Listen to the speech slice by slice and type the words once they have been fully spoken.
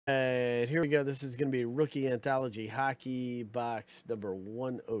And here we go. This is going to be Rookie Anthology Hockey Box number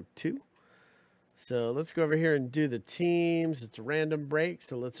 102. So let's go over here and do the teams. It's a random break,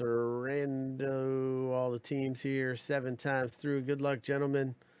 so let's rando all the teams here 7 times through. Good luck,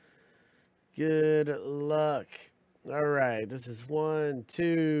 gentlemen. Good luck. All right, this is 1,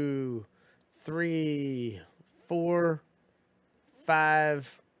 2, 3, 4,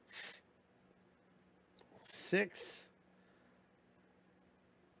 5, 6,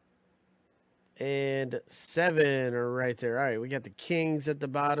 and 7 are right there. All right, we got the Kings at the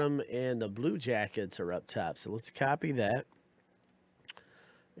bottom and the Blue Jackets are up top. So let's copy that.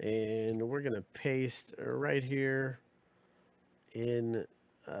 And we're going to paste right here in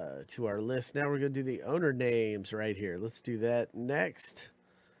to our list. Now we're going to do the owner names right here. Let's do that next.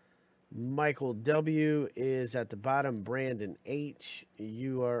 Michael W. is at the bottom. Brandon H.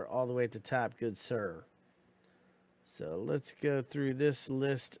 You are all the way at the top. Good sir. So let's go through this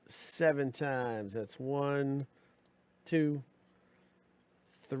list 7 times. That's 1, 2,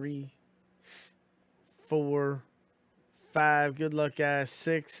 3, 4, 5. Good luck, guys.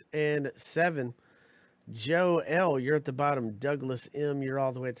 6 and 7. Joe L., you're at the bottom. Douglas M., you're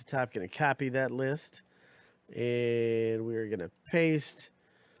all the way at the top. Going to copy that list. And we're going to paste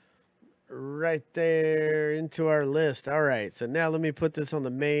right there into our list. All right, so now let me put this on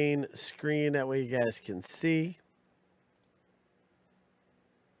the main screen. That way you guys can see.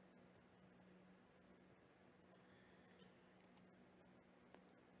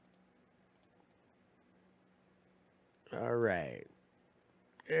 All right,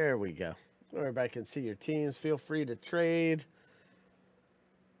 there we go. Everybody can see your teams. Feel free to trade.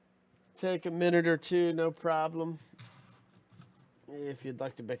 Take a minute or two, no problem. If you'd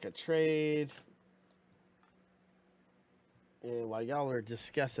like to make a trade. And while y'all are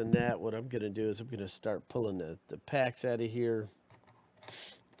discussing that, what I'm going to do is I'm going to start pulling the packs out of here.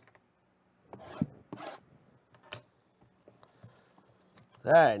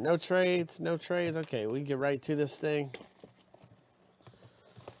 All right, no trades, no trades. Okay, we can get right to this thing.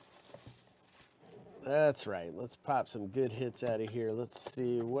 That's right. Let's pop some good hits out of here. Let's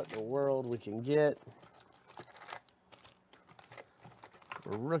see what in the world we can get.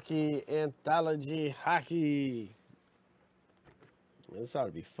 Rookie Anthology Hockey. This ought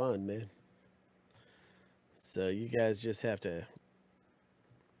to be fun, man. So you guys just have to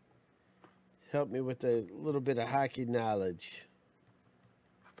help me with a little bit of hockey knowledge.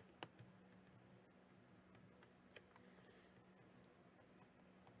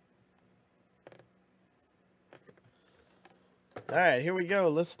 All right, here we go.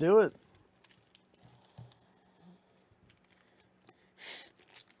 Let's do it.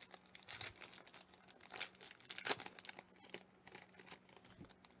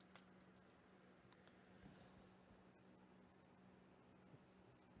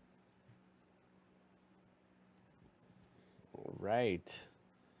 All right.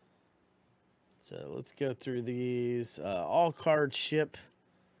 So let's go through these. All cards ship,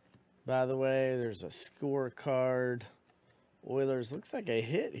 by the way. There's a scorecard. Oilers, looks like a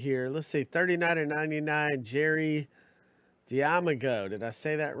hit here. Let's see, 39/99, Jerry Diamago. Did I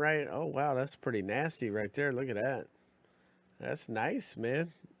say that right? Oh, wow, that's pretty nasty right there. Look at that. That's nice,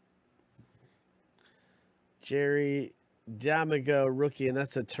 man. Jerry Diamago, rookie, and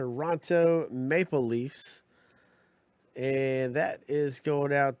that's a Toronto Maple Leafs. And that is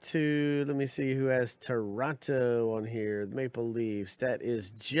going out to, let me see who has Toronto on here. Maple Leafs. That is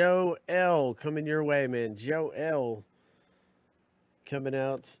Joe L. Coming your way, man. Joe L. Coming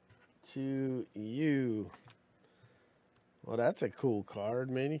out to you. Well, that's a cool card,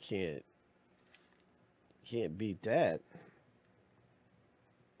 man. You can't beat that.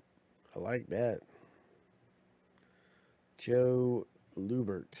 I like that. Joe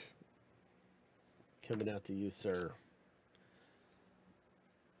Lubert. Coming out to you, sir.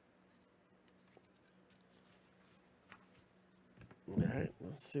 All right,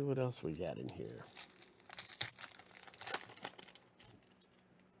 let's see what else we got in here.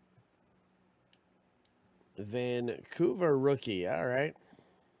 Vancouver rookie. All right.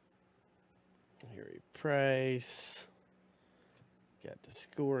 Harry Price. Got the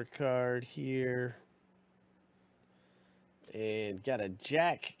scorecard here. And got a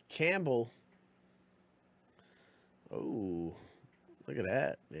Jack Campbell. Oh, look at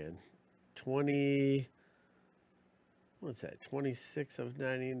that, man. 20. What's that? 26 of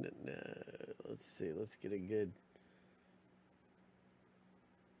 90. Let's see. Let's get a good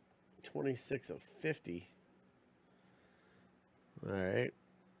 26 of 50. All right.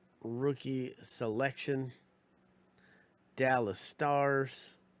 Rookie selection. Dallas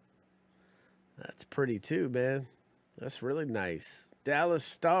Stars. That's pretty too, man. That's really nice. Dallas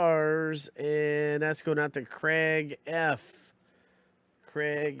Stars, and that's going out to Craig F.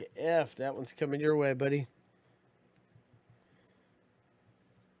 Craig F. That one's coming your way, buddy.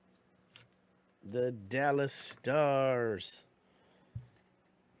 The Dallas Stars.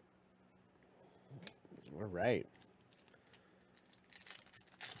 All right.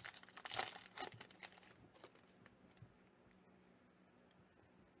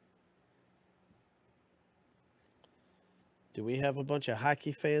 Do we have a bunch of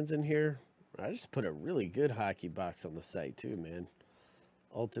hockey fans in here? I just put a really good hockey box on the site too, man.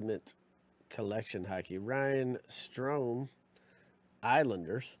 Ultimate Collection Hockey. Ryan Strome,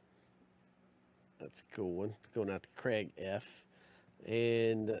 Islanders. That's a cool one. Going out to Craig F.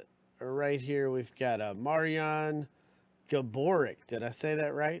 And right here we've got a Marian Gaborik. Did I say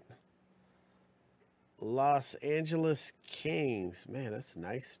that right? Los Angeles Kings. Man, that's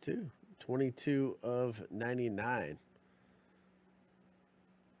nice too. 22 of 99.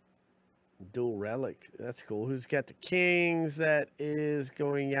 Dual relic. That's cool. Who's got the Kings? That is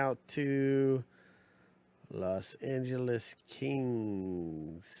going out to Los Angeles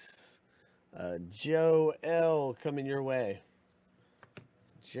Kings. Joe L. coming your way.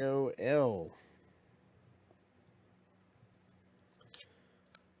 Joe L.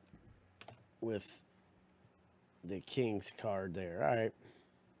 With the Kings card there. All right.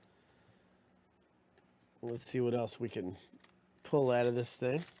 Let's see what else we can pull out of this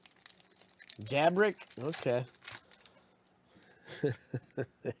thing. Gabrick? Okay.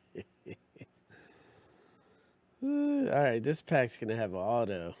 All right, this pack's going to have an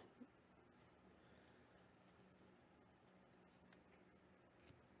auto.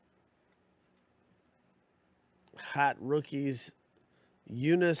 Hot rookies.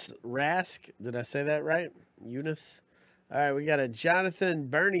 Eunice Rask. Did I say that right? Eunice. All right, we got a Jonathan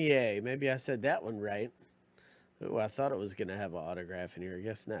Bernier. Maybe I said that one right. Oh, I thought it was going to have an autograph in here. I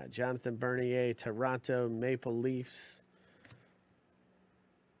guess not. Jonathan Bernier, Toronto Maple Leafs.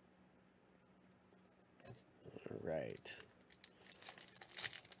 All right.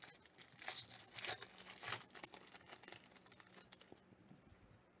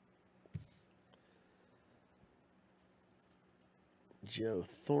 Joe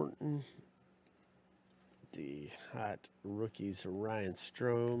Thornton. The hot rookies, Ryan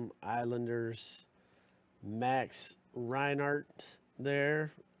Strome, Islanders. Max Reinhart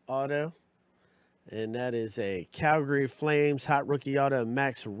there, auto. And that is a Calgary Flames hot rookie auto,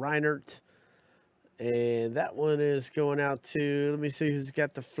 Max Reinhart. And that one is going out to, let me see who's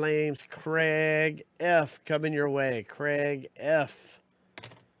got the Flames. Craig F. coming your way. Craig F.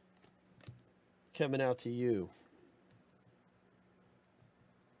 coming out to you.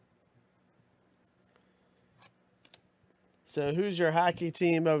 So who's your hockey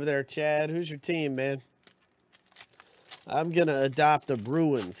team over there, Chad? Who's your team, man? I'm going to adopt the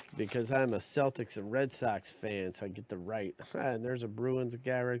Bruins because I'm a Celtics and Red Sox fan, so I get the right. And there's a Bruins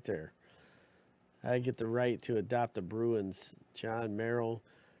guy right there. I get the right to adopt the Bruins. John Merrill.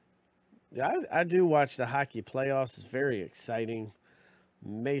 Yeah, I do watch the hockey playoffs. It's very exciting.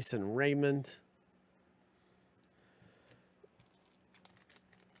 Mason Raymond.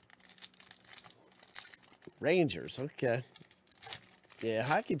 Rangers, okay. Yeah,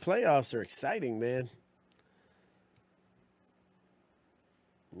 hockey playoffs are exciting, man.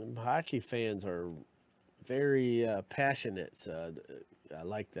 Hockey fans are very passionate, so I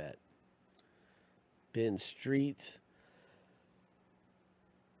like that. Ben Street.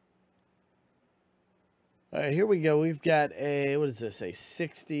 All right, here we go. We've got a, what is this, a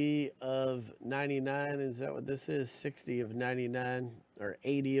 60 of 99? Is that what this is? 60 of 99 or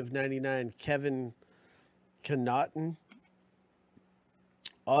 80 of 99. Kevin Connaughton.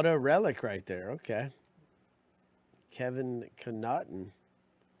 Auto relic right there. Okay. Kevin Connaughton.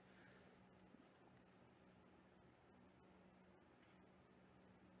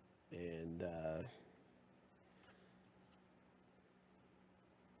 And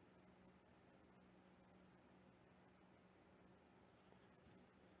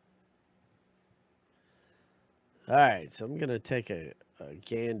all right, so I'm going to take a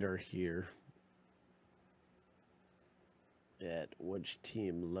gander here at which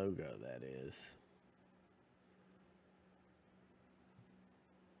team logo that is.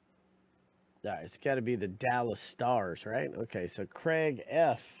 All right, it's got to be the Dallas Stars, right? Okay, so Craig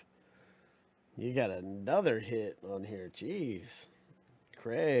F. You got another hit on here. Jeez.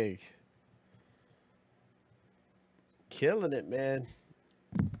 Craig. Killing it, man.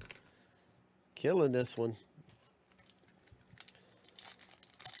 Killing this one.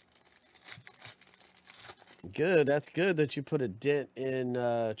 Good. That's good that you put a dent in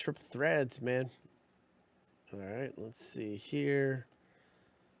triple threads, man. All right, let's see here.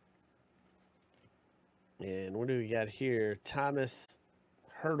 And what do we got here? Thomas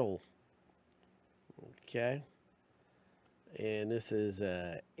Hurdle. Okay. And this is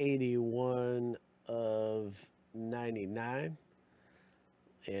 81 of 99.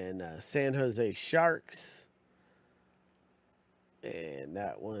 And San Jose Sharks. And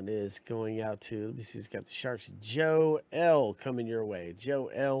that one is going out to, let me see who's got the Sharks. Joe L. coming your way.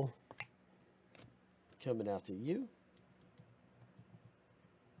 Joe L. coming out to you.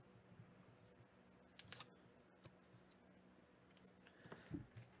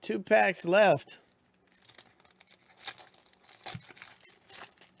 Two packs left.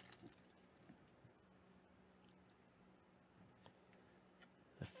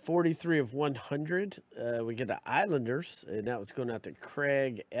 43 of 100. We get the Islanders, and that was going out to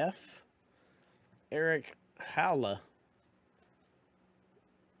Craig F. Eric Howla,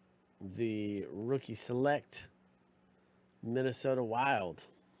 the rookie select, Minnesota Wild.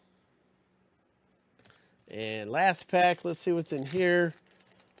 And last pack, let's see what's in here.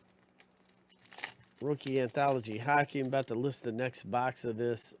 Rookie Anthology Hockey. I'm about to list the next box of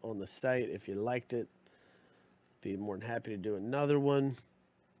this on the site. If you liked it, be more than happy to do another one.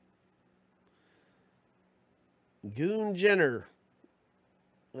 Goon Jenner.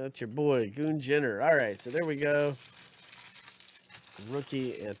 That's your boy, Goon Jenner. All right, so there we go.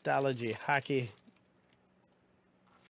 Rookie Anthology Hockey.